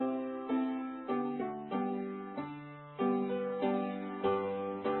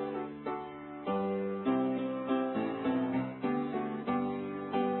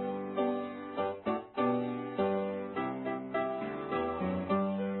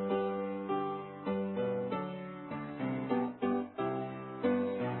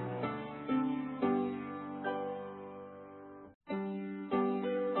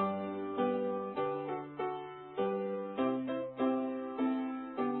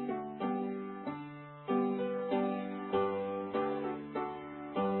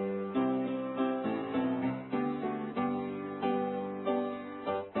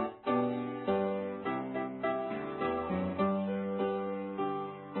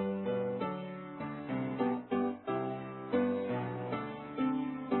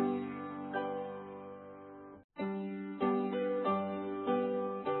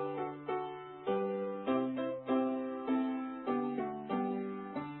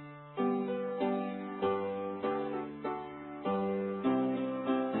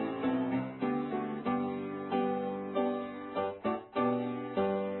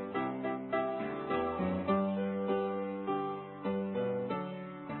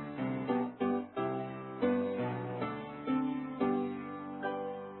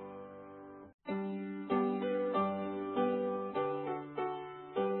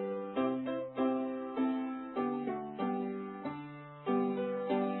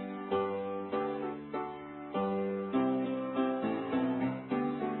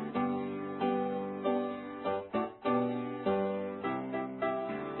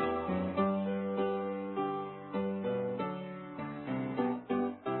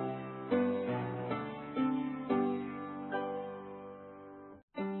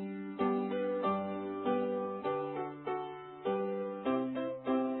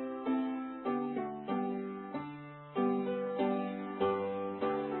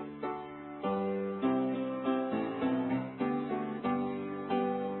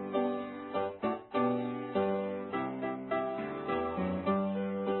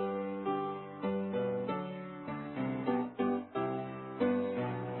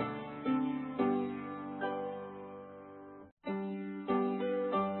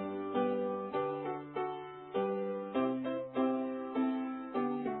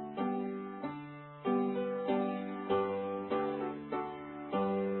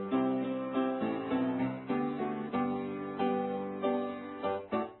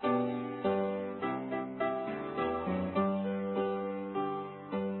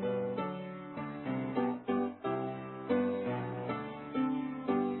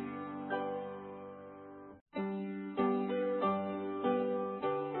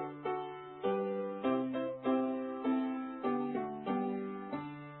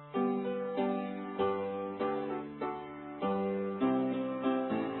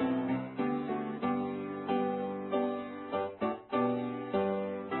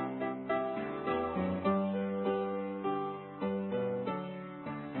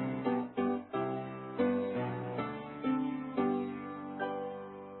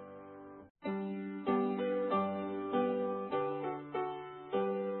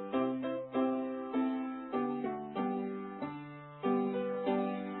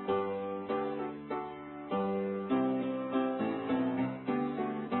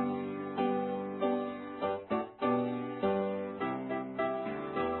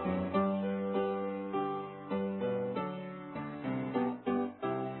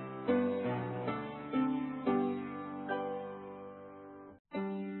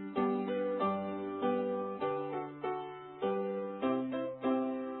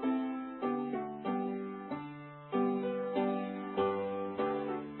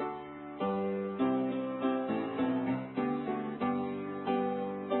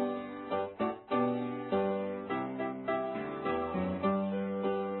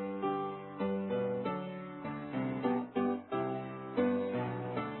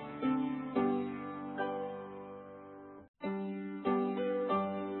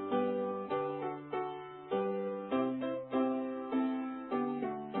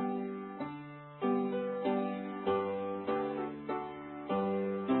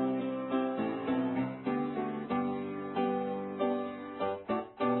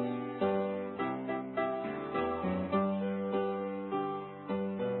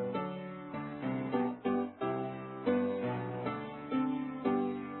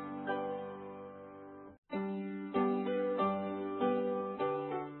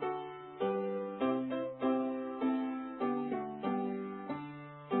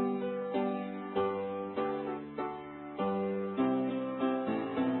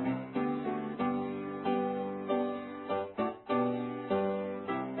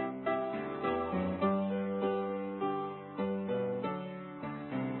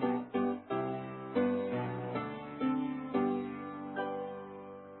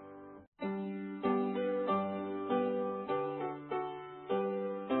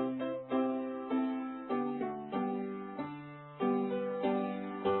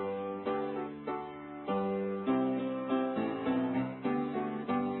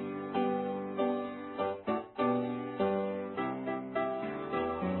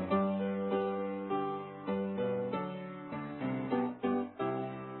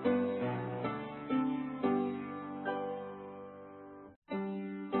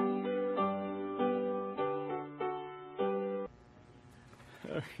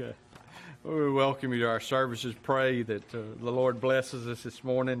Okay. Well, we welcome you to our services. Pray that the Lord blesses us this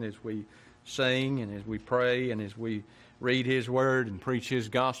morning as we sing and as we pray and as we read His Word and preach His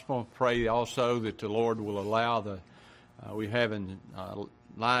gospel. Pray also that the Lord will allow we're having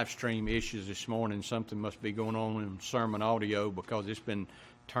live stream issues this morning. Something must be going on in sermon audio because it's been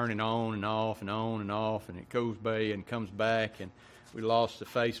turning on and off and on and off, and it goes by and comes back, and we lost the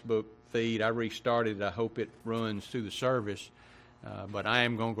Facebook feed. I restarted it. I hope it runs through the service. But I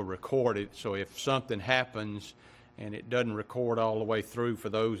am going to record it, so if something happens and it doesn't record all the way through for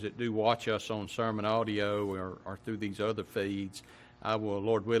those that do watch us on sermon audio or through these other feeds, I will,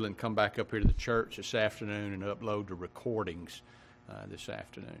 Lord willing, come back up here to the church this afternoon and upload the recordings this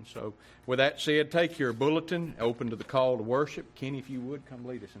afternoon. So with that said, take your bulletin, open to the call to worship. Kenny, if you would, come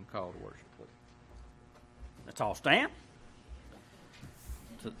lead us in the call to worship, please. Let's all stand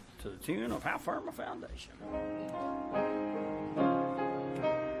to the tune of How Firm a Foundation.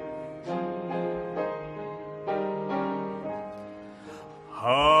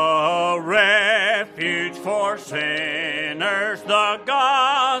 A refuge for sinners the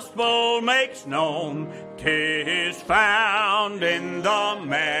gospel makes known. 'Tis found in the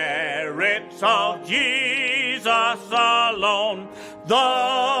merits of Jesus alone.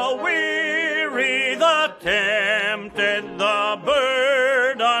 The weary, the tempted, the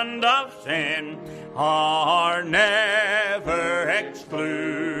burdened of sin are never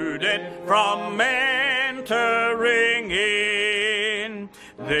excluded from entering in.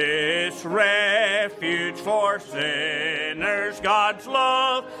 This refuge for sinners God's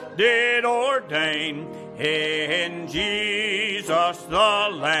love did ordain in Jesus the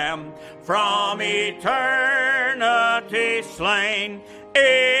Lamb from eternity slain.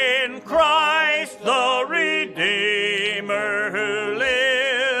 In Christ the Redeemer who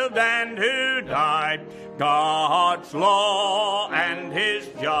lived and who died, God's law and His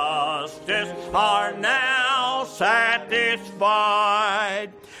justice are now satisfied.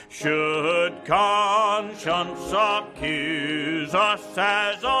 Should conscience accuse us,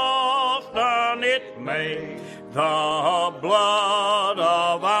 as often it may, the blood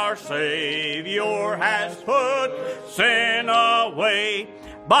of our Savior has put sin away.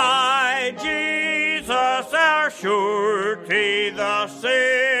 By Jesus our surety the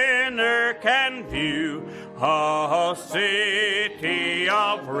sinner can view a city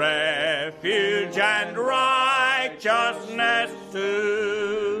of refuge and righteousness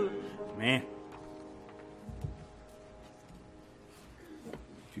too. Amen.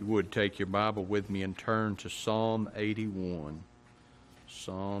 If you would, take your Bible with me and turn to Psalm 81.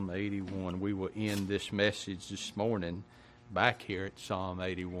 Psalm 81. We will end this message this morning back here at Psalm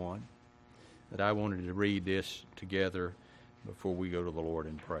 81. But I wanted to read this together before we go to the Lord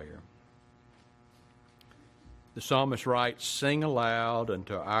in prayer. The psalmist writes, "Sing aloud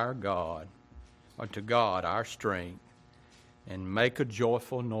unto our God, unto God our strength, and make a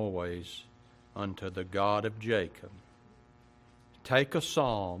joyful noise unto the God of Jacob. Take a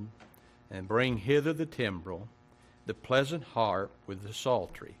psalm, and bring hither the timbrel, the pleasant harp with the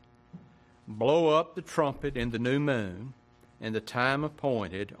psaltery. Blow up the trumpet in the new moon, in the time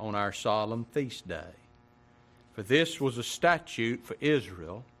appointed on our solemn feast day. For this was a statute for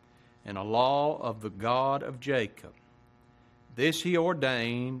Israel, and a law of the God of Jacob. This He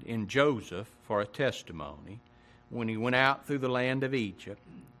ordained in Joseph for a testimony, when he went out through the land of Egypt,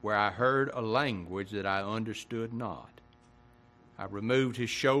 where I heard a language that I understood not. I removed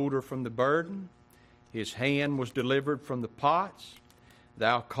his shoulder from the burden, his hand was delivered from the pots.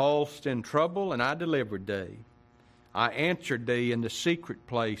 Thou calledst in trouble, and I delivered thee. I answered thee in the secret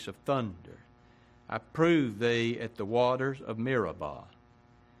place of thunder. I proved thee at the waters of Meribah.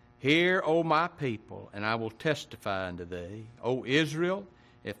 Hear, O my people, and I will testify unto thee. O Israel,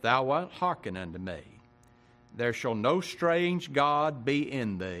 if thou wilt hearken unto me. There shall no strange God be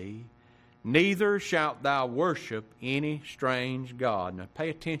in thee, neither shalt thou worship any strange God." Now pay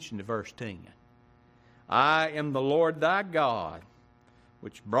attention to verse 10. "I am the Lord thy God,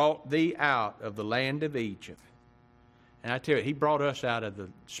 which brought thee out of the land of Egypt." And I tell you, He brought us out of the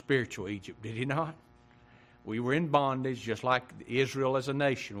spiritual Egypt, did He not? We were in bondage just like Israel as a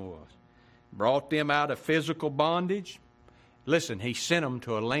nation was. Brought them out of physical bondage. Listen, He sent them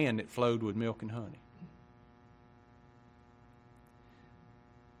to a land that flowed with milk and honey.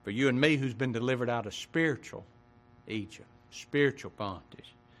 For you and me who's been delivered out of spiritual Egypt, spiritual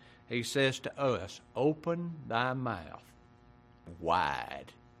bondage, He says to us, open thy mouth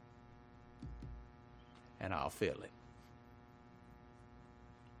wide, and I'll fill it.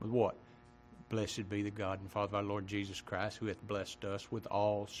 With what? Blessed be the God and Father of our Lord Jesus Christ, who hath blessed us with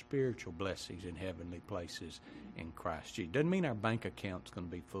all spiritual blessings in heavenly places in Christ Jesus. Doesn't mean our bank account's going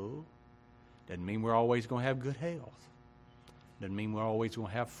to be full. Doesn't mean we're always going to have good health. Doesn't mean we're always going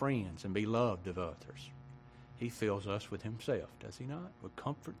to have friends and be loved of others. He fills us with himself, does he not? With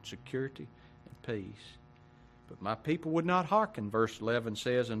comfort, security, and peace. But my people would not hearken, verse 11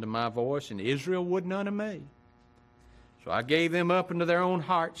 says, unto my voice, and Israel would none of me. So I gave them up into their own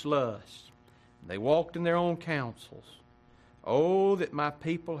heart's lusts. They walked in their own counsels. Oh, that my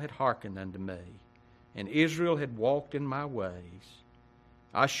people had hearkened unto me, and Israel had walked in my ways.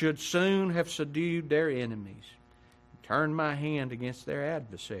 I should soon have subdued their enemies, and turned my hand against their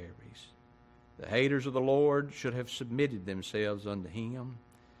adversaries. The haters of the Lord should have submitted themselves unto him,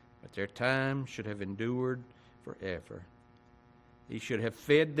 but their time should have endured forever. He should have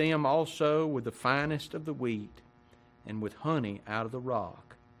fed them also with the finest of the wheat, and with honey out of the rock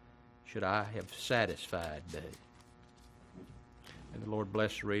should I have satisfied thee. May the Lord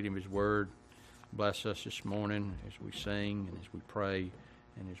bless the reading of his word. Bless us this morning as we sing and as we pray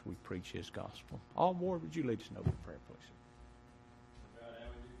and as we preach his gospel. All more, would you lead us in open prayer, please? God, how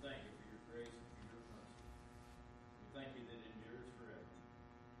we do thank you for your grace and for your mercy. We thank you that it endures forever.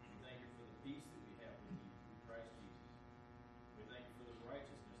 We thank you for the peace that we have with you through Christ Jesus. We thank you for the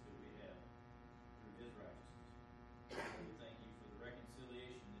righteousness that we have through his righteousness. We thank you for the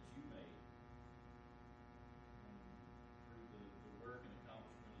reconciliation that you made through the work and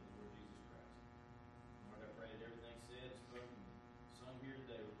accomplishment of the Lord Jesus Christ. Lord, I pray that everything said, spoken, sung here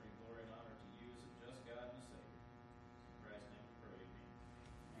today will bring glory and honor to you as a just God and a Savior. In Christ's name we pray,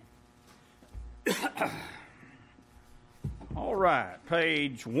 amen. All right,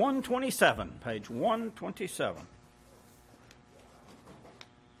 page 127. Page 127.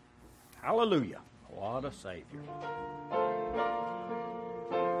 Hallelujah. What a Savior.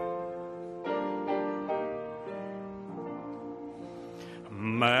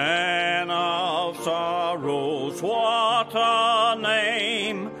 Man of sorrows, what a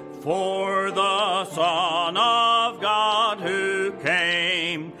name for the Son of God who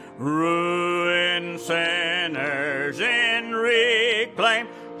came, ruin sinners in reclaim.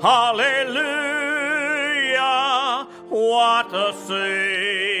 Hallelujah, what a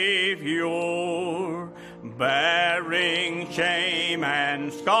Savior, bearing shame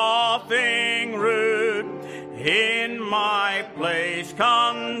and scoffing rude. In my place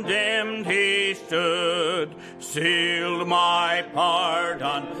condemned he stood, sealed my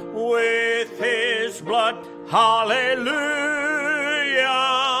pardon with his blood. Hallelujah,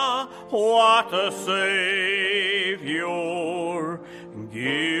 what a Savior,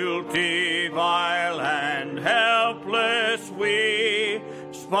 guilty, vile, and helpless we,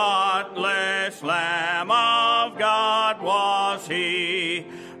 spotless Lamb of God was he.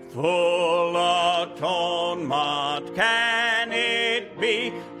 Full atonement can it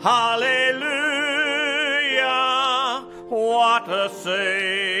be? Hallelujah, what a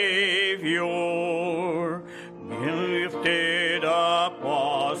Savior. Lifted up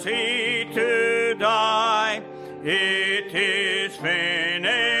was he to die. It is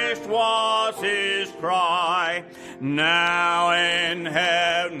finished was his cry. Now in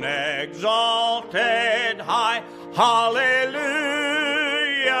heaven exalted high. Hallelujah,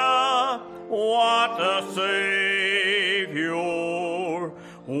 what a Savior.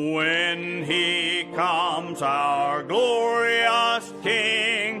 When he comes, our glorious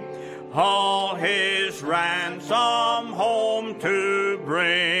King, all his ransom home to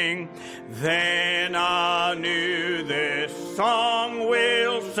bring, then anew this song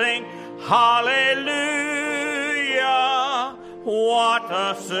we'll sing. Hallelujah, what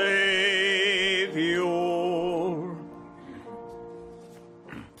a Savior.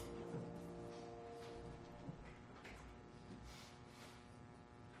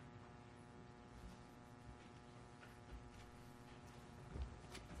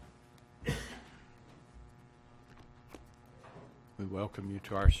 We welcome you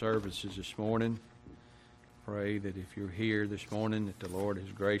to our services this morning. Pray that if you're here this morning, that the Lord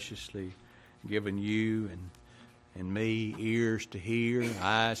has graciously given you and me ears to hear,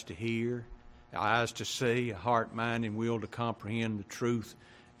 eyes to see, a heart, mind, and will to comprehend the truth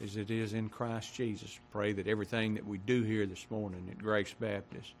as it is in Christ Jesus. Pray that everything that we do here this morning at Grace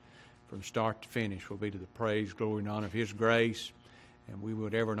Baptist, from start to finish, will be to the praise, glory, and honor of His grace. And we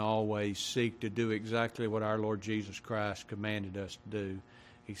would ever and always seek to do exactly what our Lord Jesus Christ commanded us to do.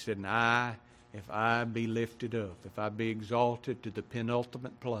 He said, and if I be lifted up, if I be exalted to the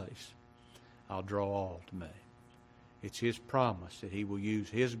penultimate place, I'll draw all to me. It's His promise that He will use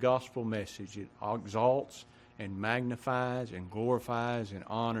His gospel message. It exalts and magnifies and glorifies and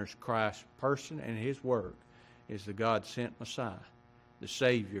honors Christ's person and His work as the God-sent Messiah, the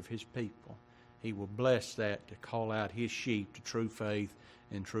Savior of His people. He will bless that to call out His sheep to true faith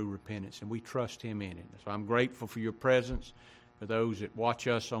and true repentance, and we trust Him in it. So I'm grateful for your presence. For those that watch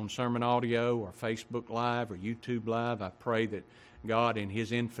us on Sermon Audio or Facebook Live or YouTube Live, I pray that God in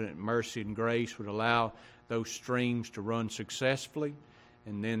His infinite mercy and grace would allow those streams to run successfully.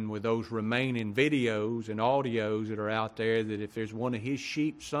 And then with those remaining videos and audios that are out there, that if there's one of His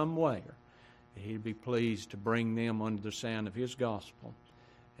sheep somewhere, that He'd be pleased to bring them under the sound of His gospel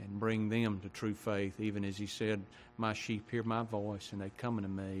and bring them to true faith, even as He said, my sheep hear my voice, and they come unto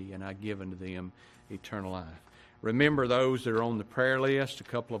me, and I give unto them eternal life. Remember those that are on the prayer list, a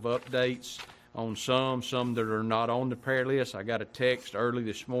couple of updates on some that are not on the prayer list. I got a text early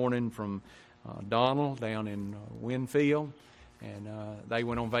this morning from Donald down in Winfield, and they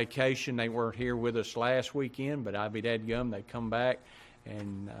went on vacation. They weren't here with us last weekend, but I'd be dadgum, they come back,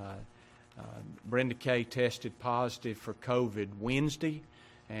 and Brenda Kay tested positive for COVID Wednesday,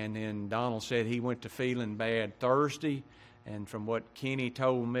 and then Donald said he went to feeling bad Thursday. And from what Kenny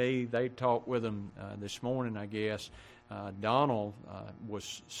told me, they talked with him this morning, I guess. Donald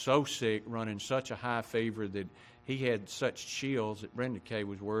was so sick, running such a high fever that he had such chills that Brenda Kay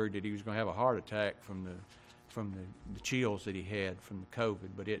was worried that he was going to have a heart attack from the chills that he had from the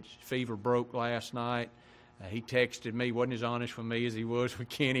COVID. But fever broke last night. He texted me, wasn't as honest with me as he was with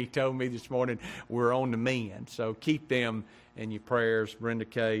Kenny. He told me this morning we're on the mend. So keep them in your prayers, Brenda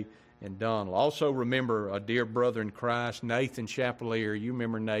Kay and Donald. Also remember a dear brother in Christ, Nathan Chapelier. You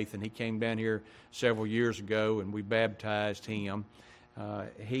remember Nathan. He came down here several years ago, and we baptized him.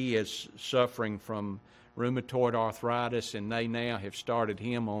 He is suffering from rheumatoid arthritis, and they now have started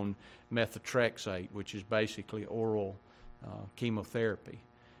him on methotrexate, which is basically oral chemotherapy.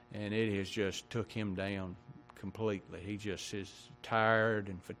 And it has just took him down completely. He just is tired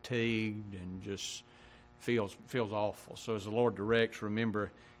and fatigued and just feels awful. So as the Lord directs,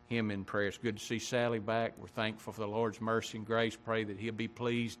 remember him in prayer. It's good to see Sally back. We're thankful for the Lord's mercy and grace. Pray that He'll be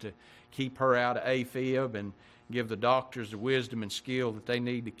pleased to keep her out of AFib and give the doctors the wisdom and skill that they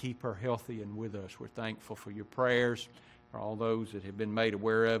need to keep her healthy and with us. We're thankful for your prayers, for all those that have been made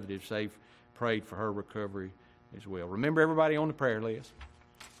aware of it as they've prayed for her recovery as well. Remember everybody on the prayer list.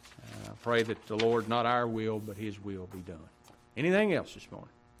 Pray that the Lord, not our will, but His will be done. Anything else this morning?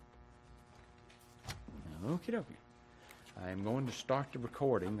 Okie dokie. I am going to start the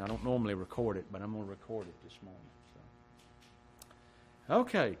recording. I don't normally record it, but I'm going to record it this morning. So.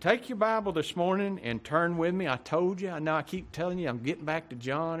 Okay, take your Bible this morning and turn with me. I told you, I know I keep telling you I'm getting back to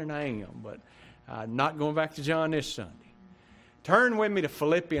John, and I am, but I'm not going back to John this Sunday. Turn with me to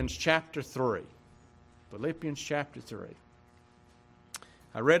Philippians chapter 3. Philippians chapter 3.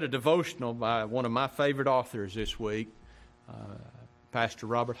 I read a devotional by one of my favorite authors this week, Pastor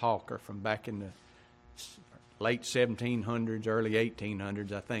Robert Hawker, from back in the late 1700s, early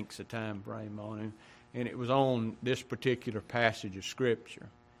 1800s, I think is the time frame on him. And it was on this particular passage of Scripture.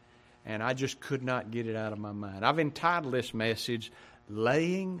 And I just could not get it out of my mind. I've entitled this message,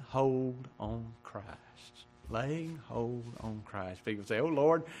 Laying Hold on Christ. Laying hold on Christ. People say, oh,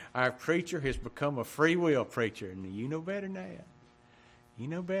 Lord, our preacher has become a free will preacher. And you know better than that. You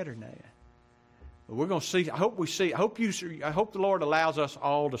know better than that. But we're going to see. I hope the Lord allows us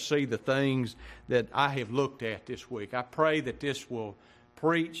all to see the things that I have looked at this week. I pray that this will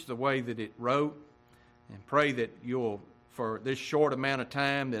preach the way that it wrote, and pray that you'll, for this short amount of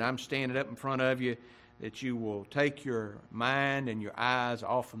time that I'm standing up in front of you, that you will take your mind and your eyes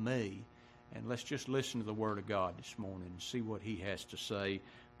off of me, and let's just listen to the Word of God this morning and see what He has to say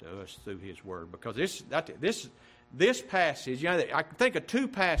to us through His Word. Because this passage, I can think of two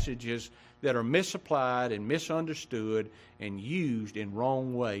passages that are misapplied and misunderstood and used in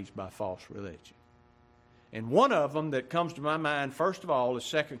wrong ways by false religion. And one of them that comes to my mind, first of all, is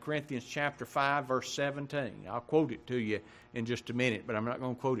 2 Corinthians chapter 5, verse 17. I'll quote it to you in just a minute, but I'm not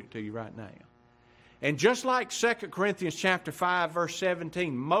going to quote it to you right now. And just like 2 Corinthians chapter 5, verse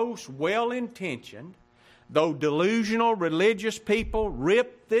 17, most well-intentioned, though delusional religious people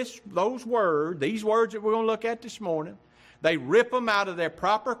rip these words that we're going to look at this morning, they rip them out of their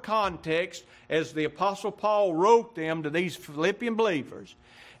proper context as the Apostle Paul wrote them to these Philippian believers.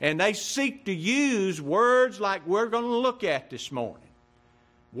 And they seek to use words like we're going to look at this morning.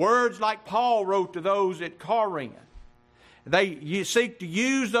 Words like Paul wrote to those at Corinth. They seek to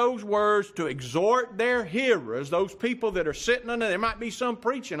use those words to exhort their hearers, those people that are sitting under. There might be some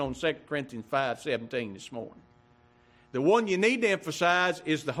preaching on 2 Corinthians 5:17 this morning. The one you need to emphasize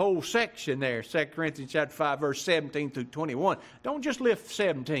is the whole section there, 2 Corinthians chapter 5, verse 17 through 21. Don't just lift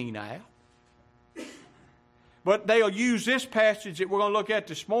 17 out. But they'll use this passage that we're going to look at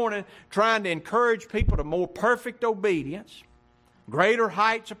this morning, trying to encourage people to more perfect obedience, greater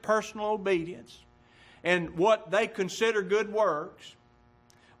heights of personal obedience, and what they consider good works,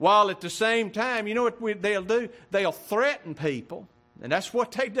 while at the same time, you know what they'll do? They'll threaten people, and that's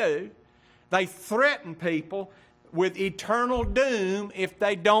what they do. They threaten people with eternal doom if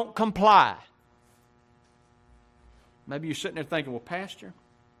they don't comply. Maybe you're sitting there thinking, well, Pastor,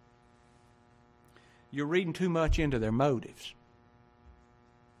 you're reading too much into their motives.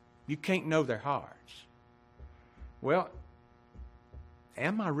 You can't know their hearts. Well,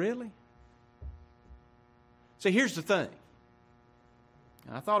 am I really? See, here's the thing.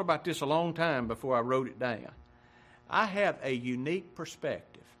 I thought about this a long time before I wrote it down. I have a unique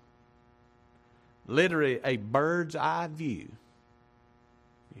perspective. Literally a bird's eye view.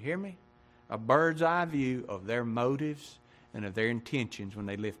 You hear me? A bird's eye view of their motives and of their intentions when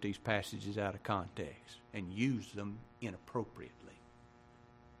they lift these passages out of context and use them inappropriately.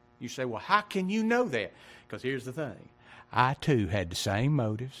 You say, well, how can you know that? Because here's the thing. I too had the same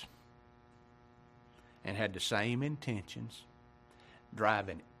motives and had the same intentions,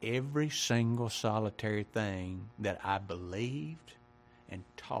 driving every single solitary thing that I believed and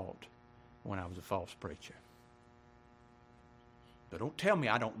taught when I was a false preacher. But don't tell me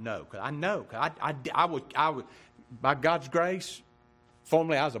I don't know, because I know. Cause I would, by God's grace,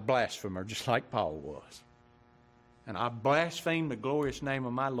 formerly I was a blasphemer, just like Paul was. And I blasphemed the glorious name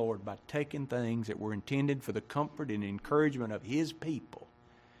of my Lord by taking things that were intended for the comfort and encouragement of His people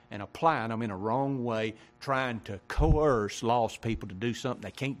and applying them in a wrong way, trying to coerce lost people to do something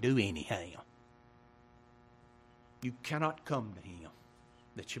they can't do anyhow. You cannot come to Him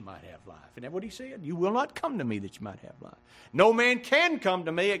that you might have life. Isn't that what He said? You will not come to me that you might have life. No man can come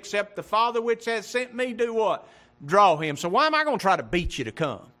to me except the Father which has sent me do what? Draw him. So why am I going to try to beat you to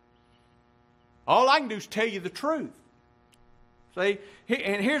come? All I can do is tell you the truth. See?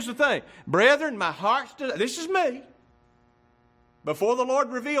 And here's the thing. Brethren, my heart's desire, this is me, before the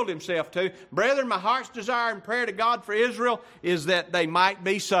Lord revealed Himself to, brethren, my heart's desire and prayer to God for Israel is that they might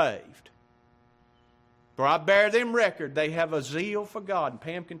be saved. For I bear them record, they have a zeal for God. And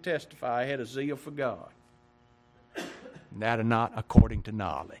Pam can testify, I had a zeal for God. And that are not according to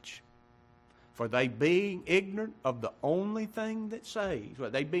knowledge. For they being ignorant of the only thing that saves,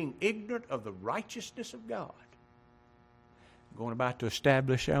 they being ignorant of the righteousness of God, going about to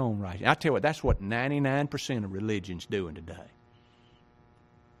establish their own righteousness. I tell you what, that's what 99% of religion's doing today.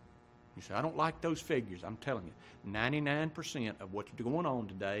 You say, I don't like those figures. I'm telling you, 99% of what's going on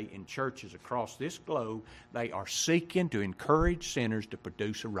today in churches across this globe, they are seeking to encourage sinners to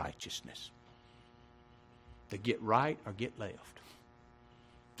produce a righteousness. To get right or get left.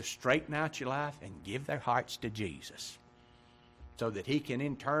 To straighten out your life and give their hearts to Jesus. So that He can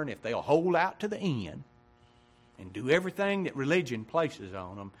in turn, if they'll hold out to the end and do everything that religion places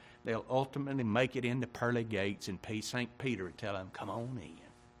on them, they'll ultimately make it into pearly gates, and St. Peter will tell them, come on in.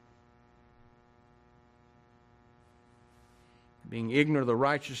 Being ignorant of the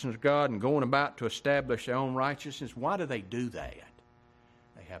righteousness of God and going about to establish their own righteousness. Why do they do that?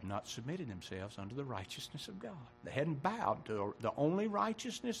 They have not submitted themselves unto the righteousness of God. They hadn't bowed to the only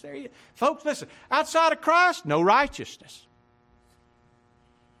righteousness there is. Folks, listen, outside of Christ, no righteousness.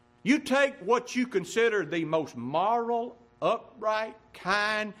 You take what you consider the most moral, upright,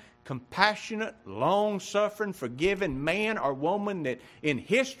 kind, compassionate, long-suffering, forgiving man or woman that in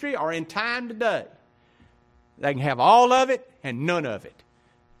history or in time today. They can have all of it and none of it.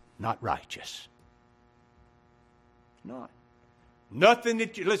 Not righteous. Not. Nothing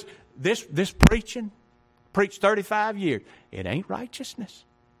that you... Listen, this preaching, preached 35 years, it ain't righteousness.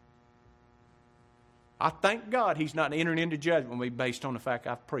 I thank God He's not entering into judgment with me based on the fact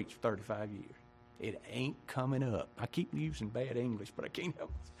I've preached 35 years. It ain't coming up. I keep using bad English, but I can't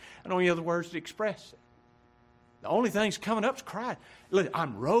help it. I don't know any other words to express it. The only thing that's coming up is Christ. Look,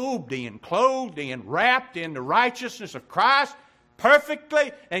 I'm robed in, clothed in, wrapped in the righteousness of Christ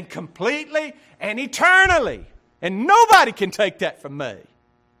perfectly and completely and eternally. And nobody can take that from me.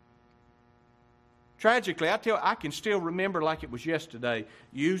 Tragically, I can still remember like it was yesterday,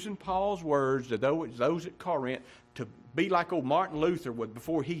 using Paul's words to those at Corinth to be like old Martin Luther would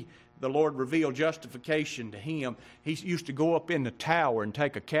before the Lord revealed justification to him. He used to go up in the tower and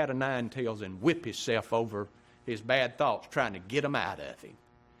take a cat of nine tails and whip himself over his bad thoughts, trying to get them out of him.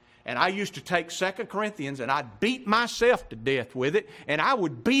 And I used to take 2 Corinthians and I'd beat myself to death with it, and I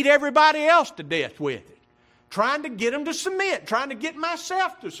would beat everybody else to death with it. Trying to get them to submit, trying to get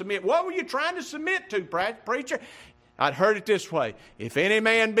myself to submit. What were you trying to submit to, preacher? I'd heard it this way. If any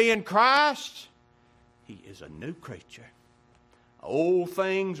man be in Christ, he is a new creature. Old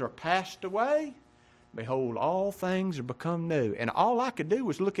things are passed away. behold, all things are become new. And all I could do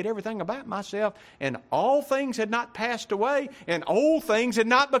was look at everything about myself, and all things had not passed away, and old things had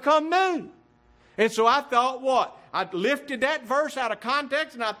not become new. And so I thought, what? I lifted that verse out of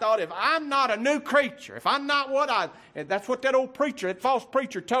context, and I thought, if I'm not a new creature, if I'm not and that's what that old preacher, that false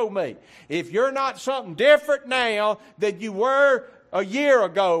preacher told me. If you're not something different now than you were a year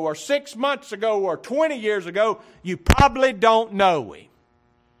ago, or 6 months ago, or 20 years ago, you probably don't know Him.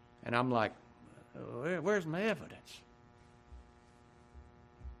 And I'm like, where's my evidence?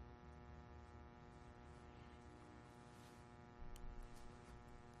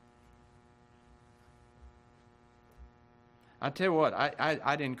 I tell you what,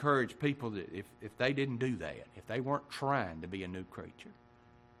 I'd encourage people that if they didn't do that, if they weren't trying to be a new creature,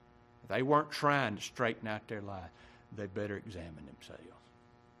 if they weren't trying to straighten out their life, they better examine themselves.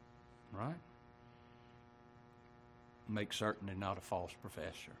 Right? Make certain they're not a false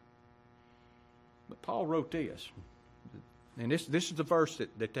professor. But Paul wrote this, and this is the verse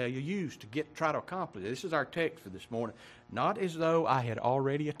that they use to try to accomplish it. This is our text for this morning. Not as though I had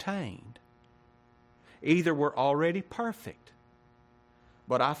already attained, either were already perfect,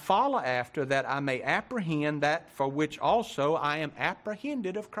 but I follow after that I may apprehend that for which also I am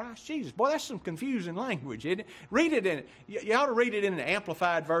apprehended of Christ Jesus. Boy, that's some confusing language, isn't it? Read it in, you ought to read it in an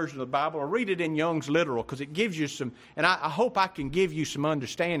amplified version of the Bible, or read it in Young's Literal, because it gives you some, and I hope I can give you some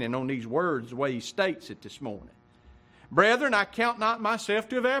understanding on these words the way he states it this morning. Brethren, I count not myself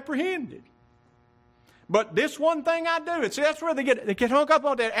to have apprehended. But this one thing I do, and see, that's where they get hung up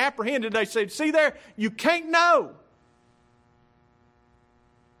on that apprehended. They say, see there, you can't know.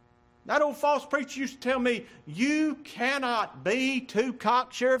 That old false preacher used to tell me, you cannot be too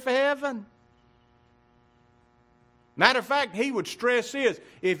cocksure for heaven. Matter of fact, he would stress this,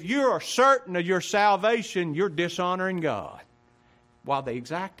 if you are certain of your salvation, you're dishonoring God. While the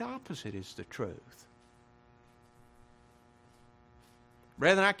exact opposite is the truth.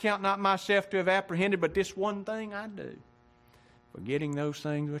 Brethren, I count not myself to have apprehended, but this one thing I do, forgetting those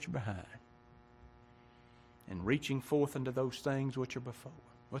things which are behind, and reaching forth unto those things which are before.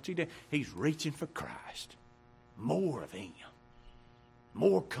 What's he doing? He's reaching for Christ. More of Him.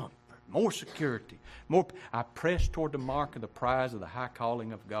 More comfort. More security. More. I press toward the mark of the prize of the high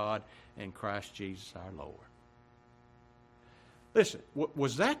calling of God in Christ Jesus our Lord. Listen,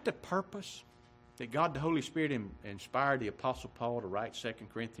 was that the purpose that God the Holy Spirit inspired the Apostle Paul to write 2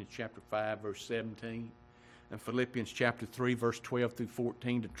 Corinthians chapter 5, verse 17, and Philippians chapter 3, verse 12 through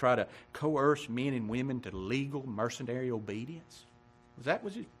 14, to try to coerce men and women to legal mercenary obedience?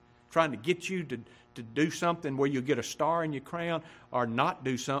 Was it trying to get you to do something where you'll get a star in your crown, or not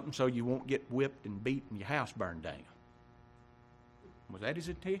do something so you won't get whipped and beat and your house burned down? Was that his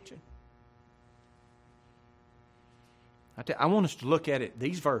intention? I want us to look at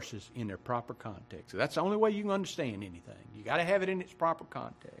these verses in their proper context. That's the only way you can understand anything. You got to have it in its proper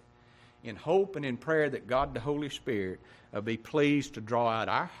context. In hope and in prayer that God the Holy Spirit will be pleased to draw out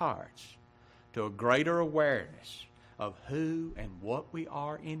our hearts to a greater awareness of who and what we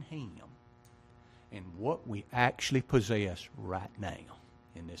are in Him, and what we actually possess right now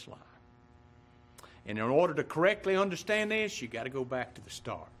in this life. And in order to correctly understand this, you got to go back to the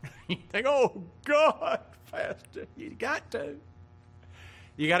start. You think, oh God, Pastor, you got to.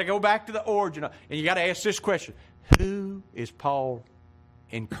 You got to go back to the origin, and you got to ask this question: who is Paul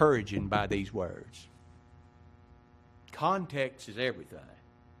encouraging by these words? Context is everything.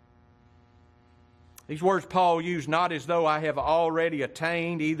 These words Paul used, not as though I have already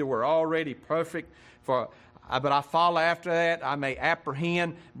attained, either were already perfect, but I follow after that, I may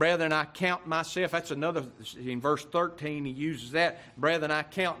apprehend. Brethren, I count myself. That's another, in verse 13 he uses that. Brethren, I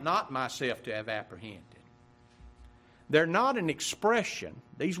count not myself to have apprehended. They're not an expression.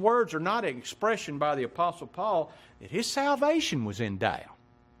 These words are not an expression by the Apostle Paul that his salvation was in doubt.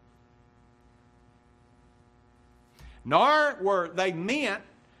 Nor were they meant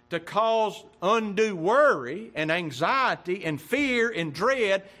to cause undue worry and anxiety and fear and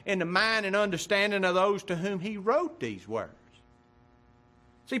dread in the mind and understanding of those to whom he wrote these words.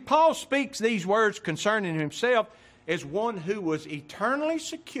 See, Paul speaks these words concerning himself as one who was eternally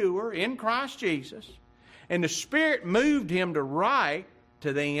secure in Christ Jesus, and the Spirit moved him to write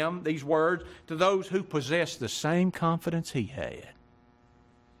to them these words to those who possessed the same confidence he had.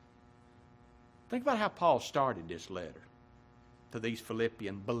 Think about how Paul started this letter to these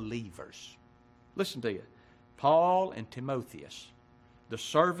Philippian believers. Listen to it. Paul and Timotheus, the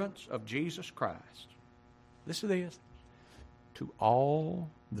servants of Jesus Christ. Listen to this. To all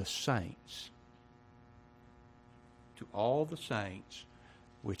the saints. To all the saints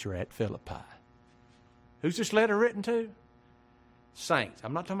which are at Philippi. Who's this letter written to? Saints.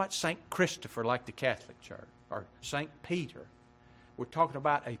 I'm not talking about St. Christopher like the Catholic Church or St. Peter. We're talking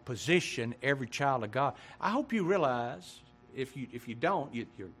about a position every child of God. I hope you realize, if you don't, you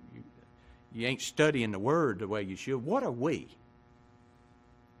ain't studying the Word the way you should. What are we?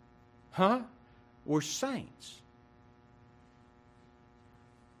 Huh? We're saints.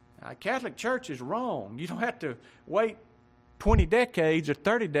 Now, Catholic Church is wrong. You don't have to wait 20 decades or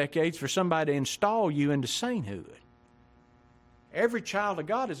 30 decades for somebody to install you into sainthood. Every child of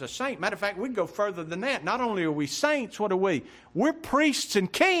God is a saint. Matter of fact, we can go further than that. Not only are we saints, what are we? We're priests and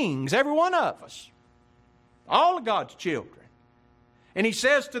kings, every one of us. All of God's children. And he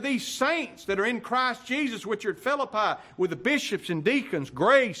says to these saints that are in Christ Jesus, which are at Philippi, with the bishops and deacons,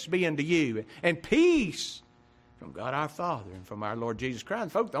 grace be unto you, and peace from God our Father and from our Lord Jesus Christ.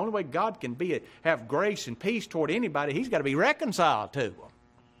 And folks, the only way God can have grace and peace toward anybody, He's got to be reconciled to them.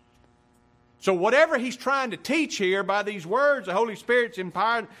 So whatever he's trying to teach here by these words, the Holy Spirit's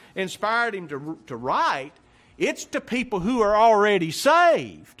inspired him to write, it's to people who are already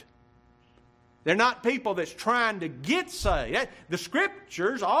saved. They're not people that's trying to get saved. The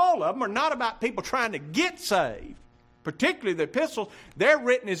Scriptures, all of them, are not about people trying to get saved. Particularly the epistles, they're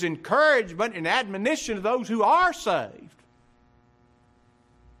written as encouragement and admonition to those who are saved.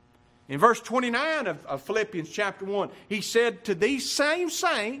 In verse 29 of Philippians chapter 1, he said to these same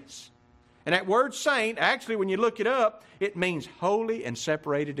saints, and that word saint, actually, when you look it up, it means holy and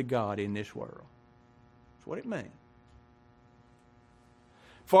separated to God in this world. That's what it means.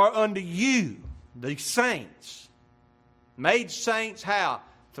 For unto you, the saints, made saints how?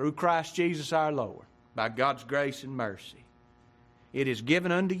 Through Christ Jesus our Lord, by God's grace and mercy. It is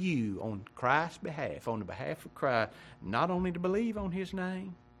given unto you on Christ's behalf, on the behalf of Christ, not only to believe on His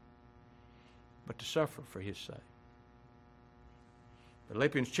name, but to suffer for His sake.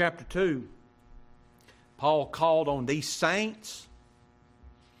 Philippians chapter 2, Paul called on these saints.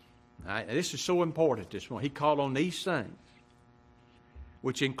 Now, this is so important this morning. He called on these saints,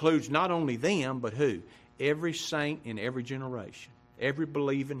 which includes not only them, but who? Every saint in every generation. Every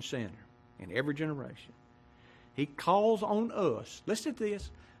believing sinner in every generation. He calls on us. Listen to this.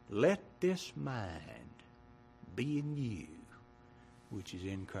 Let this mind be in you, which is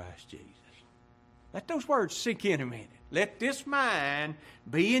in Christ Jesus. Let those words sink in a minute. Let this mind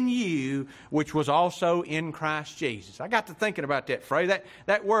be in you, which was also in Christ Jesus. I got to thinking about that phrase.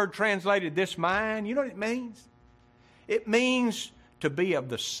 That word translated, this mind, you know what it means? It means to be of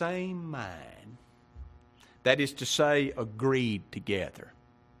the same mind. That is to say, agreed together.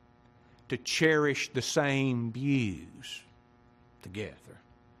 To cherish the same views together.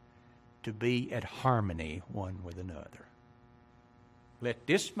 To be at harmony one with another. Let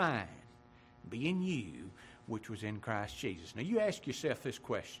this mind be in you, which was in Christ Jesus. Now you ask yourself this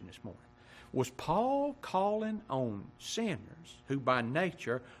question this morning. Was Paul calling on sinners who by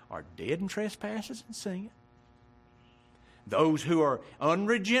nature are dead in trespasses and sin? Those who are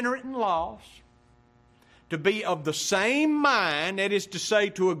unregenerate and lost, to be of the same mind, that is to say,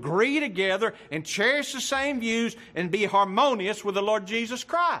 to agree together and cherish the same views and be harmonious with the Lord Jesus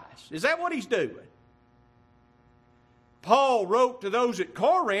Christ? Is that what he's doing? Paul wrote to those at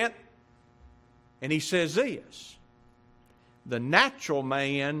Corinth, and he says this, the natural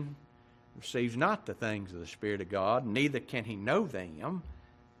man receives not the things of the Spirit of God, neither can he know them.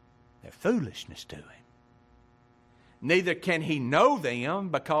 They're foolishness to him. Neither can he know them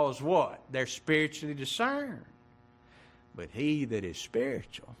because what? They're spiritually discerned. But he that is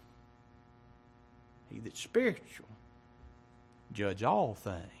spiritual, judge all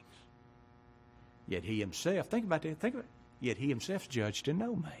things. Yet he himself, think about that, yet he himself is judged to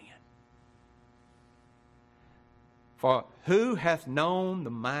no man. For who hath known the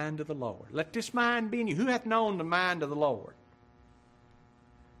mind of the Lord? Let this mind be in you. Who hath known the mind of the Lord?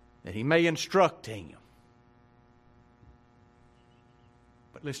 That he may instruct him.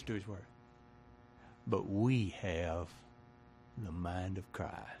 But listen to his word. But we have the mind of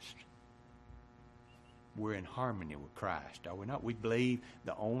Christ. We're in harmony with Christ, are we not? We believe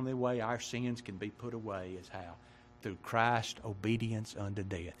the only way our sins can be put away is how? Through Christ's obedience unto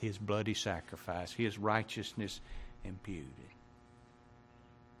death, His bloody sacrifice, His righteousness imputed.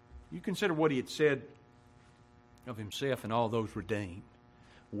 You consider what He had said of Himself and all those redeemed.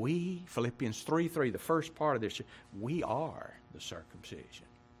 We, Philippians 3:3, the first part of this, we are the circumcision,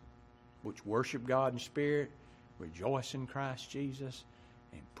 which worship God in spirit, rejoice in Christ Jesus,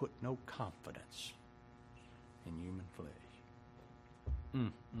 and put no confidence in human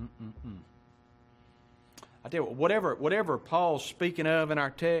flesh. I tell you what, whatever Paul's speaking of in our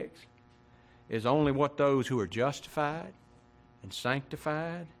text is only what those who are justified and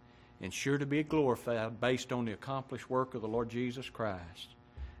sanctified and sure to be glorified based on the accomplished work of the Lord Jesus Christ,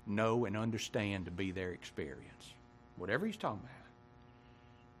 know and understand to be their experience. Whatever He's talking about.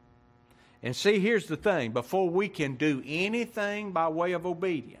 And see, here's the thing. Before we can do anything by way of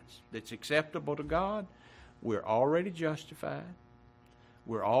obedience that's acceptable to God, we're already justified,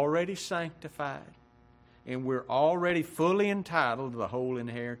 we're already sanctified, and we're already fully entitled to the whole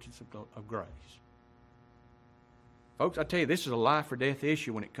inheritance of grace. Folks, I tell you, this is a life or death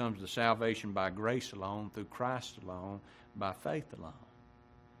issue when it comes to salvation by grace alone, through Christ alone, by faith alone.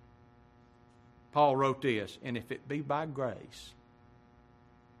 Paul wrote this, and if it be by grace,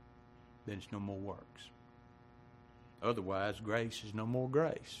 then it's no more works. Otherwise, grace is no more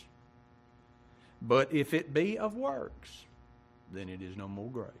grace. But if it be of works, then it is no more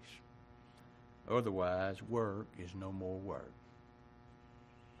grace. Otherwise, work is no more work.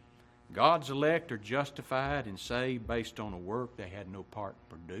 God's elect are justified and saved based on a work they had no part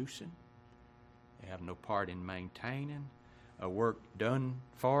in producing. They have no part in maintaining. A work done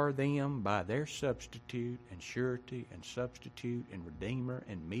for them by their substitute and surety and substitute and redeemer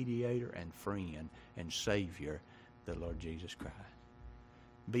and mediator and friend and Savior, the Lord Jesus Christ.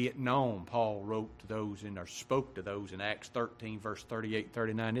 Be it known, Paul wrote to those or spoke to those in Acts 13, verse 38,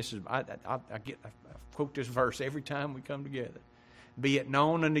 39. This is I quote this verse every time we come together. Be it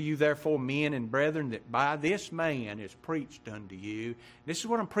known unto you, therefore, men and brethren, that by this man is preached unto you. This is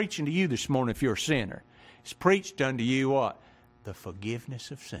what I'm preaching to you this morning if you're a sinner. It's preached unto you what? The forgiveness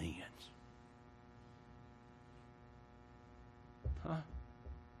of sins. Huh?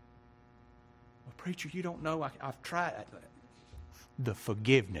 Well, preacher, you don't know. I've tried. The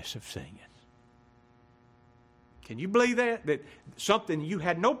forgiveness of sins. Can you believe that? That something you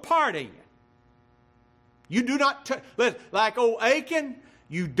had no part in. You do not, like old Achan,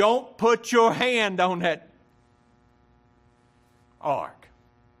 you don't put your hand on that ark.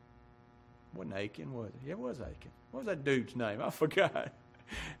 Wasn't Achan, was it? Yeah, it was Achan. What was that dude's name? I forgot.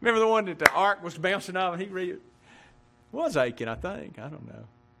 Remember the one that the ark was bouncing off and he read it? It was Achan, I think. I don't know.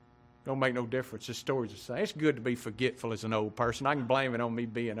 Don't make no difference. The story's the same. It's good to be forgetful as an old person. I can blame it on me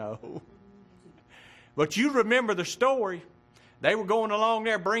being old. But you remember the story. They were going along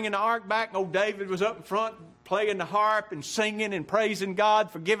there bringing the ark back, and old David was up in front playing the harp and singing and praising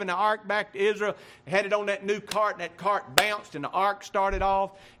God for giving the ark back to Israel. They had it on that new cart, and that cart bounced, and the ark started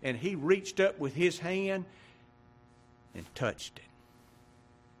off, and he reached up with his hand and touched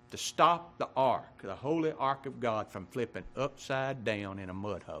it to stop the ark, the holy ark of God, from flipping upside down in a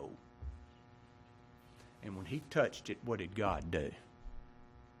mud hole. And when he touched it, what did God do?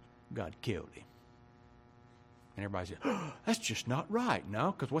 God killed him. And everybody said, oh, that's just not right.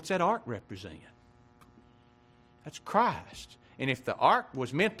 No, because what's that ark represent? That's Christ. And if the ark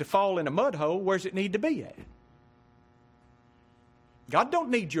was meant to fall in a mud hole, where's it need to be at? God don't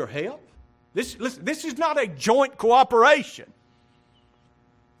need your help. This is not a joint cooperation.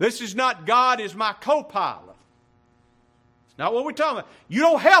 This is not God is my co-pilot. It's not what we're talking about. You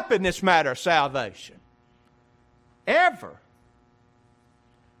don't help in this matter of salvation. Ever.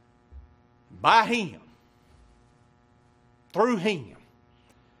 By Him. Through Him.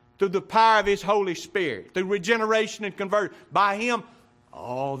 Through the power of His Holy Spirit. Through regeneration and conversion. By Him,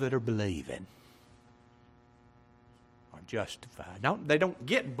 all that are believing are justified. No, they don't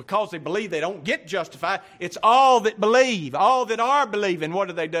get, because they believe, they don't get justified. It's all that believe. All that are believing.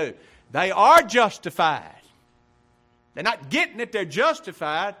 What do? They are justified. They're not getting it. They're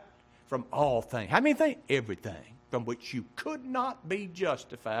justified from all things. How many things? Everything. From which you could not be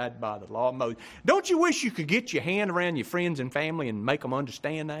justified by the law of Moses. Don't you wish you could get your hand around your friends and family and make them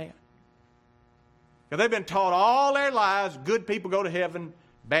understand that? Because they've been taught all their lives, good people go to heaven,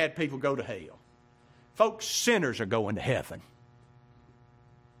 bad people go to hell. Folks, sinners are going to heaven.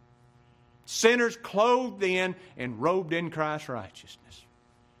 Sinners clothed in and robed in Christ's righteousness.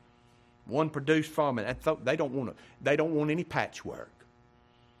 One produced from it. They don't want any patchwork.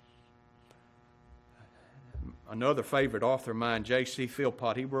 Another favorite author of mine, J.C.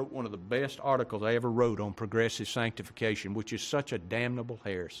 Philpott, he wrote one of the best articles I ever wrote on progressive sanctification, which is such a damnable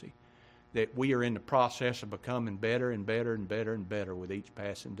heresy, that we are in the process of becoming better and better and better and better with each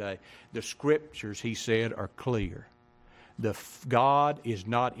passing day. The Scriptures, he said, are clear. God is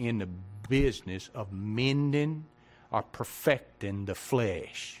not in the business of mending or perfecting the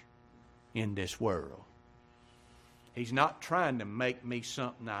flesh in this world. He's not trying to make me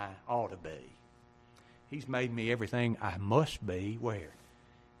something I ought to be. He's made me everything I must be, where?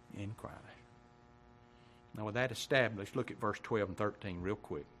 In Christ. Now with that established, look at verse 12 and 13 real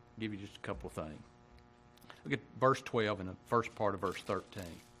quick. I'll give you just a couple of things. Look at verse 12 and the first part of verse 13.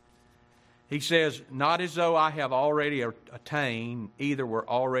 He says, not as though I have already attained, either were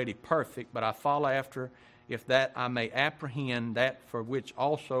already perfect, but I follow after, if that I may apprehend that for which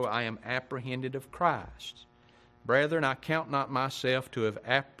also I am apprehended of Christ. Brethren, I count not myself to have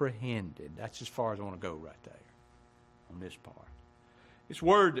apprehended. That's as far as I want to go right there on this part. This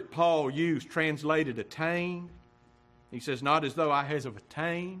word that Paul used, translated attain, he says, not as though I have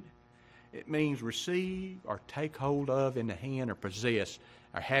attained. It means receive or take hold of in the hand or possess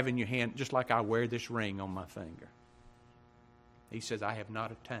or have in your hand, just like I wear this ring on my finger. He says, I have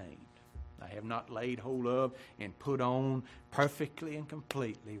not attained. I have not laid hold of and put on perfectly and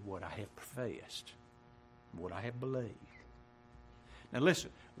completely what I have professed, what I have believed. Now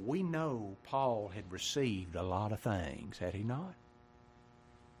listen, we know Paul had received a lot of things, had he not?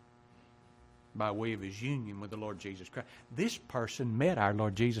 By way of his union with the Lord Jesus Christ. This person met our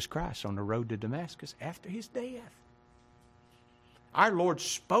Lord Jesus Christ on the road to Damascus after his death. Our Lord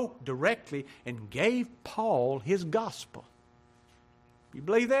spoke directly and gave Paul his gospel. You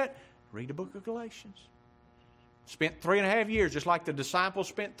believe that? Read the book of Galatians. Spent 3.5 years, just like the disciples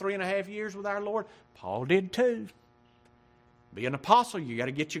spent 3.5 years with our Lord. Paul did too. Be an apostle, you got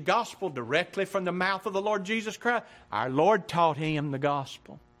to get your gospel directly from the mouth of the Lord Jesus Christ. Our Lord taught him the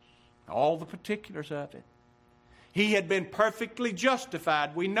gospel. All the particulars of it. He had been perfectly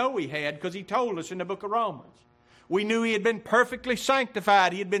justified. We know he had because he told us in the book of Romans. We knew he had been perfectly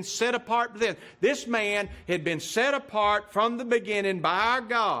sanctified. He had been set apart. This man had been set apart from the beginning by our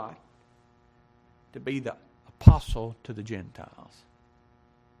God to be the apostle to the Gentiles.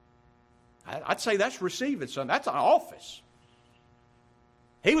 I'd say that's receiving something. That's an office.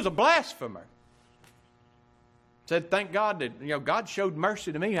 He was a blasphemer. Said, thank God that God showed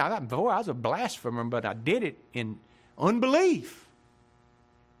mercy to me. Before I was a blasphemer, but I did it in unbelief.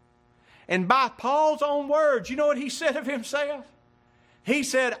 And by Paul's own words, you know what he said of himself? He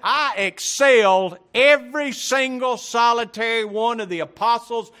said, I excelled every single solitary one of the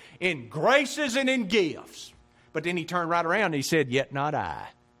apostles in graces and in gifts. But then he turned right around and he said, yet not I,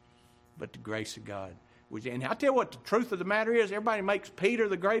 but the grace of God. And I'll tell you what the truth of the matter is. Everybody makes Peter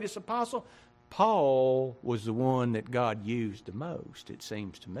the greatest apostle. Paul was the one that God used the most, it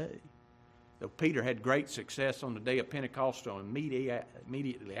seems to me. Though Peter had great success on the day of Pentecost, and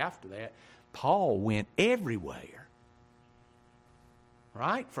immediately after that, Paul went everywhere.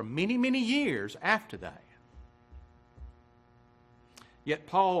 Right? For many, many years after that. Yet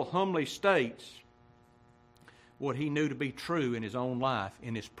Paul humbly states what he knew to be true in his own life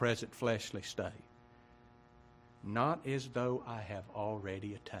in his present fleshly state. Not as though I have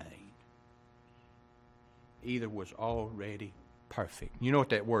already attained. Either was already perfect. You know what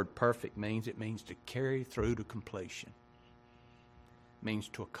that word perfect means? It means to carry through to completion. It means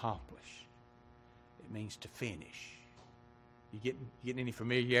to accomplish. It means to finish. You getting any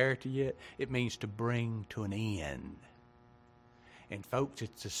familiarity yet? It means to bring to an end. And folks,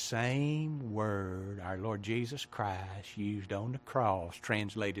 it's the same word our Lord Jesus Christ used on the cross,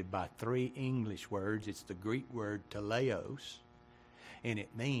 translated by 3 English words. It's the Greek word teleos, and it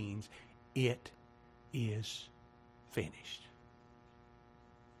means it is finished.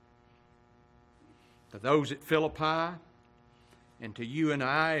 To those at Philippi, and to you and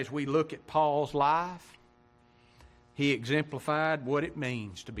I, as we look at Paul's life, he exemplified what it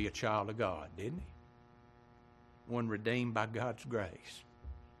means to be a child of God, didn't he? One redeemed by God's grace.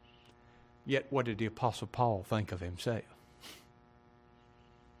 Yet what did the Apostle Paul think of himself?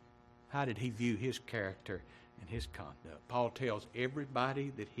 How did he view his character and his conduct? Paul tells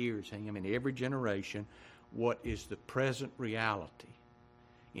everybody that hears him in every generation what is the present reality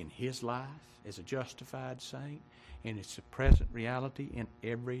in his life as a justified saint, and it's the present reality in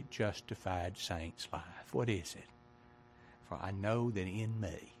every justified saint's life. What is it? For I know that in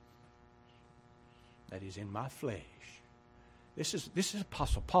me, that is in my flesh. This is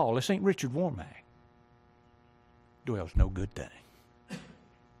Apostle Paul. This ain't Richard Warmack. Dwells no good thing.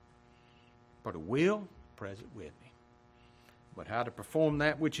 For the will present with me. But how to perform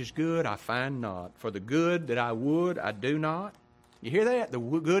that which is good, I find not. For the good that I would, I do not. You hear that? The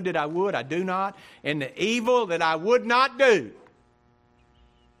good that I would, I do not. And the evil that I would not do.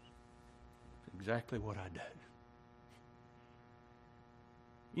 Exactly what I do.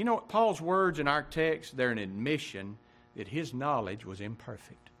 You know what? Paul's words in our text, they're an admission that his knowledge was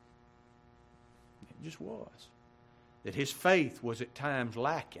imperfect. It just was. That his faith was at times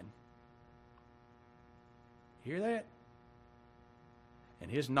lacking. Hear that?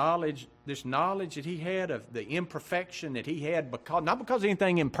 And his knowledge, this knowledge that he had of the imperfection that he had, not because of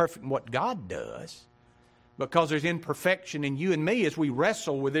anything imperfect in what God does, because there's imperfection in you and me as we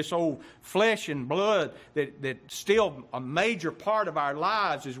wrestle with this old flesh and blood that's still a major part of our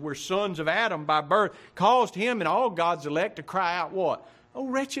lives as we're sons of Adam by birth, caused him and all God's elect to cry out what? Oh,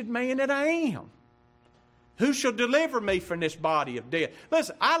 wretched man that I am. Who shall deliver me from this body of death?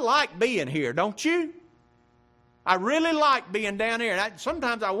 Listen, I like being here, don't you? I really like being down here. And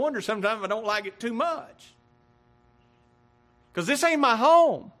sometimes I wonder sometimes if I don't like it too much. Because this ain't my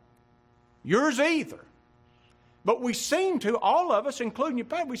home. Yours either. But we seem to, all of us, including your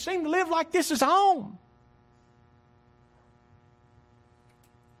parents, we seem to live like this is home.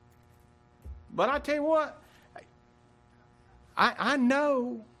 But I tell you what, I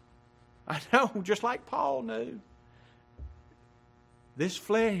know, just like Paul knew, this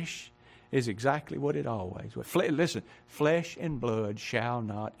flesh is exactly what it always was. Listen, flesh and blood shall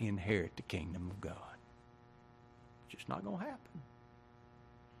not inherit the kingdom of God. It's just not going to happen.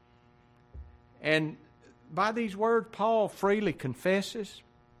 And by these words, Paul freely confesses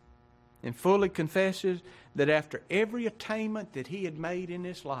and fully confesses that after every attainment that he had made in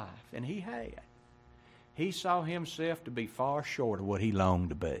this life, and he had, he saw himself to be far short of what he longed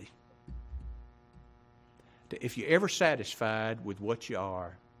to be. If you're ever satisfied with what you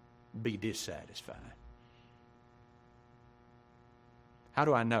are, be dissatisfied. How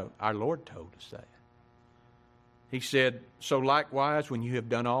do I know? Our Lord told us that. He said, so likewise, when you have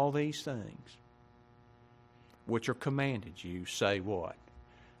done all these things, which are commanded you, say what?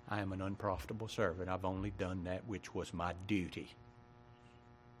 I am an unprofitable servant. I've only done that which was my duty.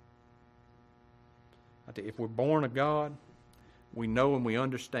 If we're born of God, we know and we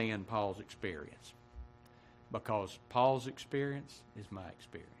understand Paul's experience. Because Paul's experience is my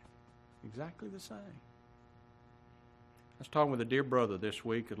experience. Exactly the same. I was talking with a dear brother this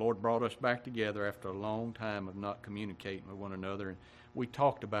week. The Lord brought us back together after a long time of not communicating with one another. And we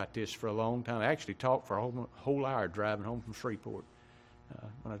talked about this for a long time. I actually talked for a whole hour driving home from Shreveport.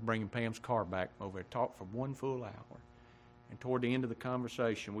 When I was bringing Pam's car back over there, talked for one full hour. And toward the end of the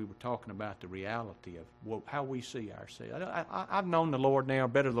conversation, we were talking about the reality of how we see ourselves. I've known the Lord now,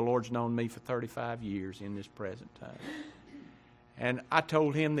 better the Lord's known me for 35 years in this present time. And I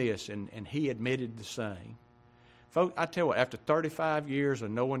told him this, and he admitted the same. Folks, I tell you what, after 35 years of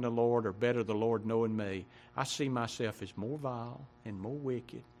knowing the Lord, or better the Lord knowing me, I see myself as more vile and more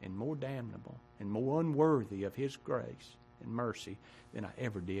wicked and more damnable and more unworthy of His grace and mercy than I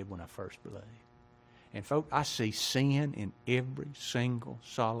ever did when I first believed. And folks, I see sin in every single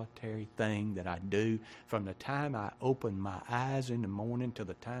solitary thing that I do from the time I open my eyes in the morning to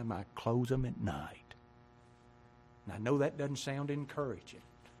the time I close them at night. And I know that doesn't sound encouraging,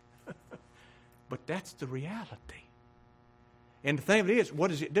 but that's the reality. And the thing of it is, what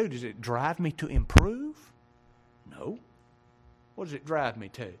does it do? Does it drive me to improve? No. What does it drive me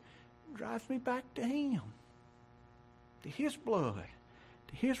to? It drives me back to Him, to His blood,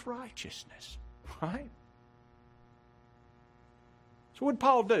 to His righteousness. Right? So what did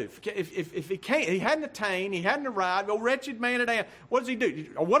Paul do? If he can't, he hadn't attained, he hadn't arrived, oh wretched man that I am, what does he do?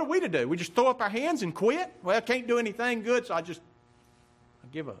 Or what are we to do? We just throw up our hands and quit? Well, I can't do anything good, so I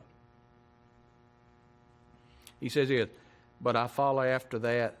give up. He says here, but I follow after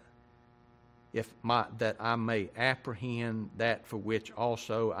that, that I may apprehend that for which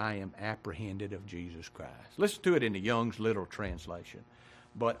also I am apprehended of Jesus Christ. Listen to it in the Young's Literal Translation.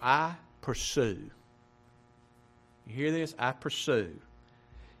 But I pursue. You hear this? I pursue.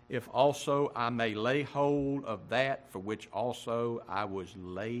 If also I may lay hold of that for which also I was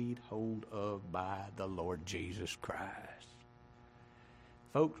laid hold of by the Lord Jesus Christ.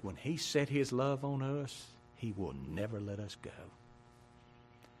 Folks, when He set His love on us, He will never let us go.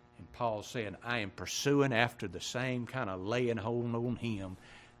 And Paul's saying, I am pursuing after the same kind of laying hold on Him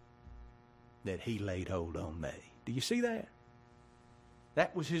that He laid hold on me. Do you see that?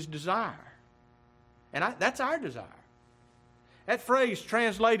 That was his desire. And that's our desire. That phrase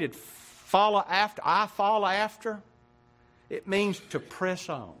translated, follow after, I follow after, it means to press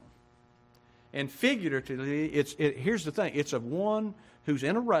on. And figuratively, here's the thing. It's of one who's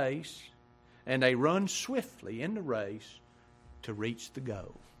in a race, and they run swiftly in the race to reach the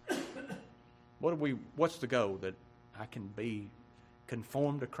goal. What's the goal? That I can be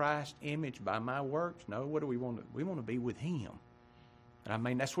conformed to Christ's image by my works? No, what do we want? We want to be with Him. And I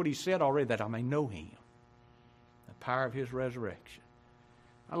mean, that's what He said already, that I may know Him. The power of His resurrection.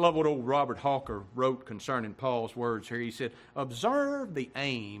 I love what old Robert Hawker wrote concerning Paul's words here. He said, observe the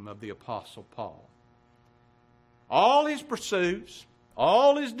aim of the Apostle Paul. All his pursuits,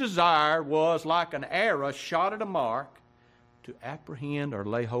 all his desire was like an arrow shot at a mark to apprehend or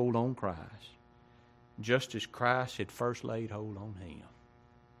lay hold on Christ, just as Christ had first laid hold on him.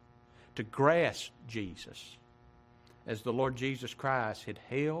 to grasp Jesus as the Lord Jesus Christ had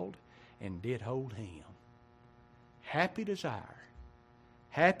held and did hold him. Happy desire,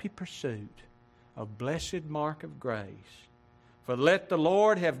 happy pursuit of blessed mark of grace. For let the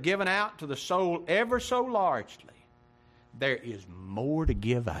Lord have given out to the soul ever so largely, there is more to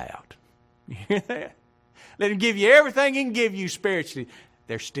give out. You hear that? Let Him give you everything He can give you spiritually.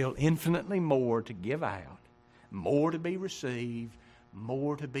 There's still infinitely more to give out, more to be received,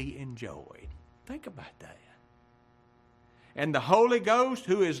 more to be enjoyed. Think about that. And the Holy Ghost,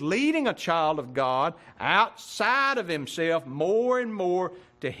 who is leading a child of God outside of himself more and more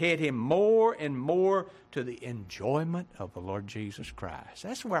to head him more and more to the enjoyment of the Lord Jesus Christ.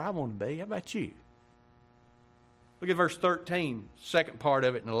 That's where I want to be. How about you? Look at verse 13, second part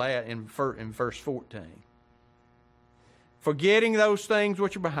of it in verse 14. Forgetting those things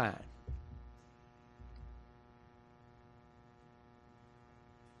which are behind.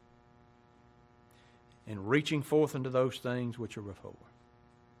 And reaching forth unto those things which are before.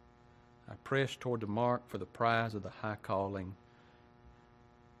 I press toward the mark for the prize of the high calling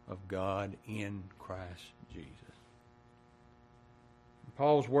of God in Christ Jesus.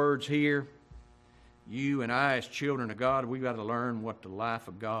 Paul's words here, you and I as children of God, we've got to learn what the life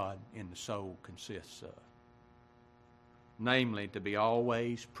of God in the soul consists of. Namely, to be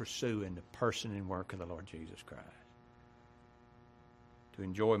always pursuing the person and work of the Lord Jesus Christ. To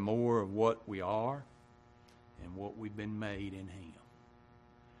enjoy more of what we are and what we've been made in Him.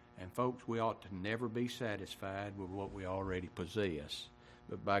 And folks, we ought to never be satisfied with what we already possess,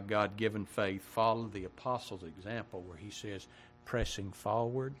 but by God-given faith, follow the apostle's example where he says, pressing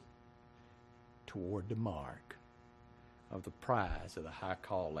forward toward the mark of the prize of the high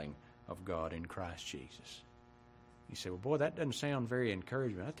calling of God in Christ Jesus. You say, well, boy, that doesn't sound very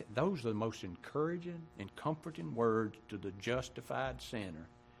encouraging. Those are the most encouraging and comforting words to the justified sinner,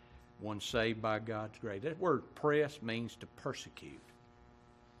 one saved by God's grace. That word press means to persecute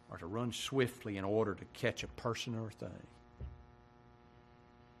or to run swiftly in order to catch a person or a thing.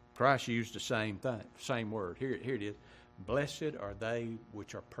 Christ used the same thing, same word. Here it is. Blessed are they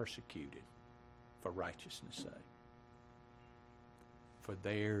which are persecuted for righteousness' sake, for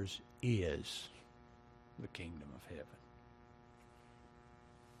theirs is the kingdom of heaven.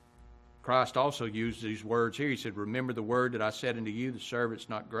 Christ also used these words here. He said, remember the word that I said unto you, the servant's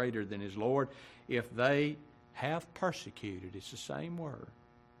not greater than his Lord. If they have persecuted, it's the same word.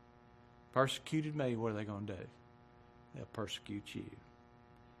 Persecuted me, what are they going to do? They'll persecute you.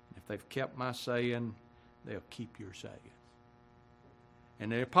 And if they've kept my saying, they'll keep your saying.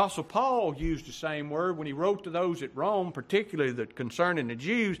 And the Apostle Paul used the same word when he wrote to those at Rome, particularly concerning the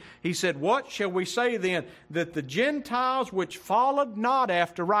Jews. He said, what shall we say then? That the Gentiles which followed not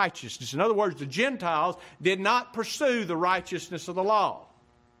after righteousness. In other words, the Gentiles did not pursue the righteousness of the law.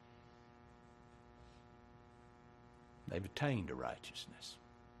 They've attained to righteousness.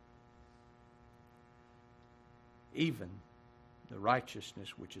 Even the righteousness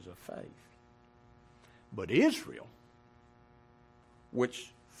which is of faith. But Israel,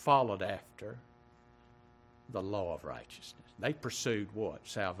 which followed after the law of righteousness. They pursued what?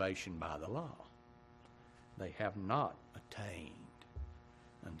 Salvation by the law. They have not attained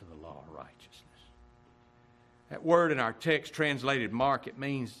unto the law of righteousness. That word in our text translated mark, it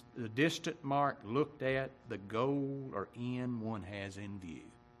means the distant mark looked at, the goal or end one has in view.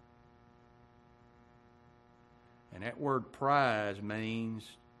 And that word prize means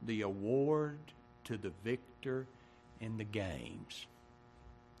the award to the victor in the games.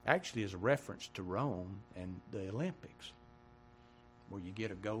 Actually is a reference to Rome and the Olympics, where you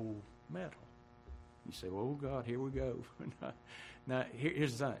get a gold medal. You say, well, oh God, here we go. Now,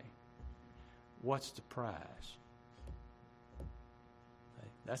 here's the thing. What's the prize?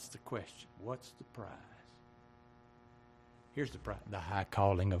 That's the question. What's the prize? Here's the prize. The high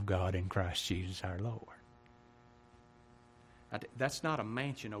calling of God in Christ Jesus our Lord. That's not a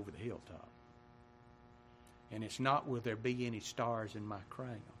mansion over the hilltop. And it's not, will there be any stars in my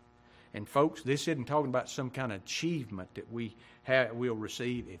crown? And folks, this isn't talking about some kind of achievement that we'll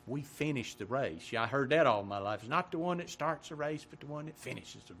receive if we finish the race. Yeah, I heard that all my life. It's not the one that starts the race, but the one that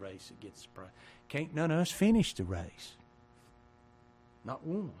finishes the race that gets the prize. Can't none of us finish the race. Not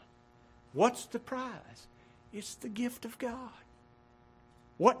one. What's the prize? It's the gift of God.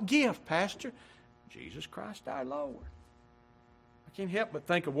 What gift, Pastor? Jesus Christ our Lord. I can't help but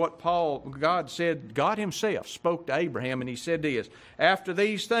think of what God said. God himself spoke to Abraham, and he said this, after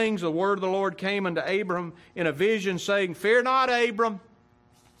these things the word of the Lord came unto Abram in a vision, saying, fear not, Abram,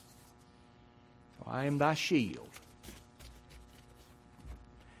 for I am thy shield,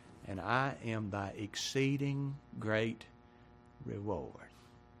 and I am thy exceeding great reward.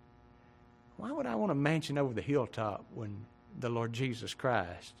 Why would I want a mansion over the hilltop when the Lord Jesus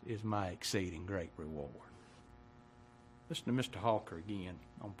Christ is my exceeding great reward? Listen to Mr. Hawker again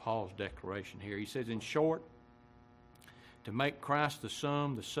on Paul's declaration here. He says, in short, to make Christ the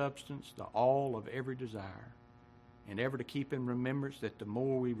sum, the substance, the all of every desire, and ever to keep in remembrance that the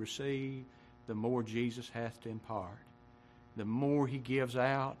more we receive, the more Jesus hath to impart. The more he gives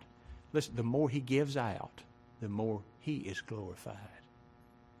out, listen, the more he gives out, the more he is glorified.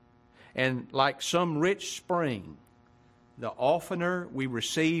 And like some rich spring, the oftener we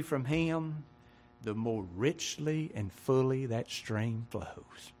receive from him, the more richly and fully that stream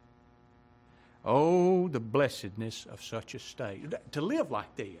flows. Oh, the blessedness of such a state. To live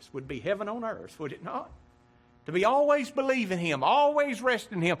like this would be heaven on earth, would it not? To be always believing him, always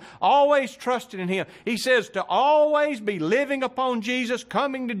resting in him, always trusting in him. He says to always be living upon Jesus,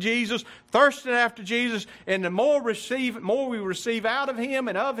 coming to Jesus, thirsting after Jesus, and the more we receive out of him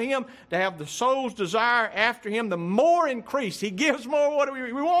and of him, to have the soul's desire after him, the more increase. He gives more. What do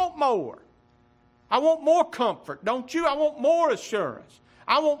we want? More. I want more comfort, don't you? I want more assurance.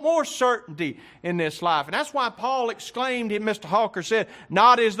 I want more certainty in this life. And that's why Paul exclaimed, Mr. Hawker said,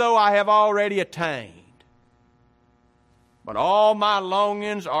 not as though I have already attained, but all my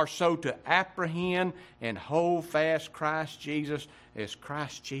longings are so to apprehend and hold fast Christ Jesus, as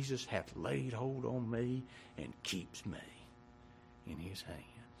Christ Jesus hath laid hold on me and keeps me in his hands.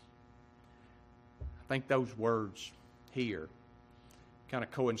 I think those words here kind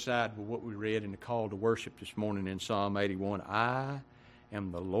of coincide with what we read in the call to worship this morning in Psalm 81. I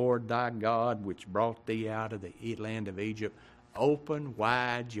am the Lord thy God, which brought thee out of the land of Egypt. Open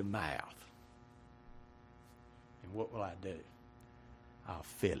wide your mouth. And what will I do? I'll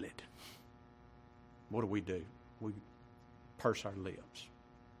fill it. What do? We purse our lips.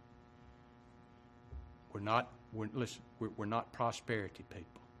 We're not prosperity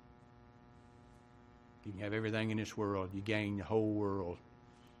people. You can have everything in this world. You gain the whole world.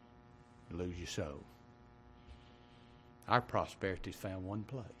 You lose your soul. Our prosperity is found one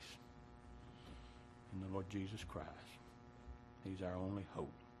place. In the Lord Jesus Christ. He's our only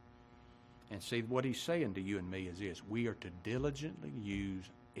hope. And see, what he's saying to you and me is this. We are to diligently use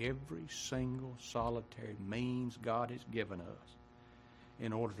every single solitary means God has given us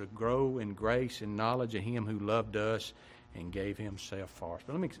in order to grow in grace and knowledge of him who loved us and gave himself for us.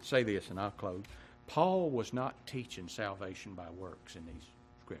 But let me say this and I'll close. Paul was not teaching salvation by works in these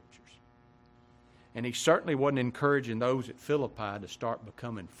scriptures. And he certainly wasn't encouraging those at Philippi to start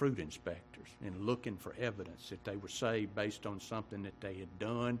becoming fruit inspectors and looking for evidence that they were saved based on something that they had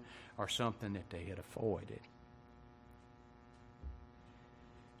done or something that they had avoided.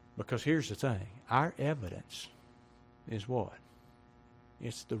 Because here's the thing. Our evidence is what?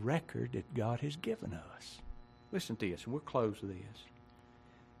 It's the record that God has given us. Listen to this, and we'll close with this.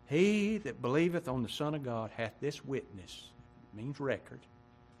 He that believeth on the Son of God hath this witness. It means record.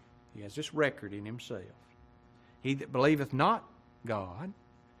 He has this record in himself. He that believeth not God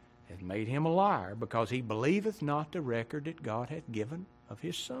hath made him a liar, because he believeth not the record that God hath given of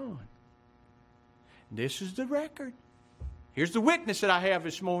his Son. This is the record. Here's the witness that I have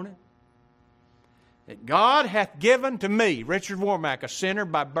this morning. That God hath given to me, Richard Warmack, a sinner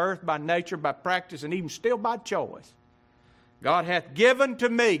by birth, by nature, by practice, and even still by choice. God hath given to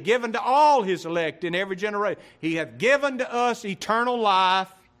me, given to all his elect in every generation. He hath given to us eternal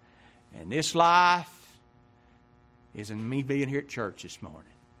life. And this life is in me being here at church this morning.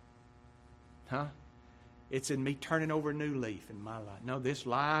 Huh? It's in me turning over a new leaf in my life. No, this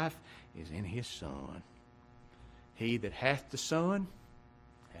life is in his Son. He that hath the Son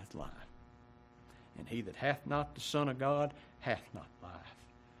hath life. And he that hath not the Son of God hath not life.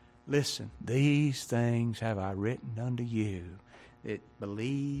 Listen, these things have I written unto you that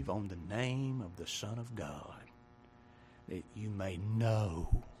believe on the name of the Son of God, that you may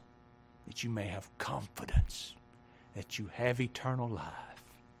know, that you may have confidence, that you have eternal life,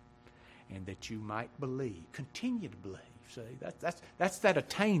 and that you might believe. Continue to believe. See, that's that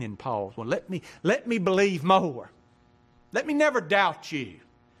attaining Paul's one. Let me believe more. Let me never doubt you.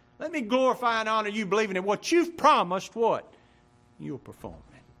 Let me glorify and honor you, believing in what you've promised. What you'll perform it.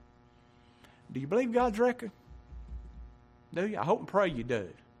 Do you believe God's record? Do you? I hope and pray you do.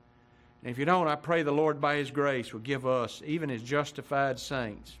 And if you don't, I pray the Lord by his grace will give us, even as justified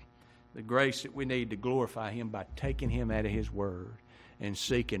saints, the grace that we need to glorify him by taking him out of his word and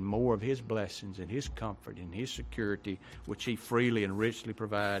seeking more of his blessings and his comfort and his security, which he freely and richly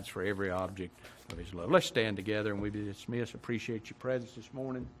provides for every object of his love. Let's stand together and we be dismissed. Appreciate your presence this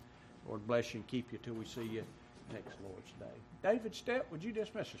morning. Lord bless you and keep you till we see you next Lord's Day. David Stepp, would you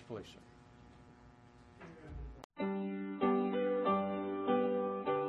dismiss us, please, sir?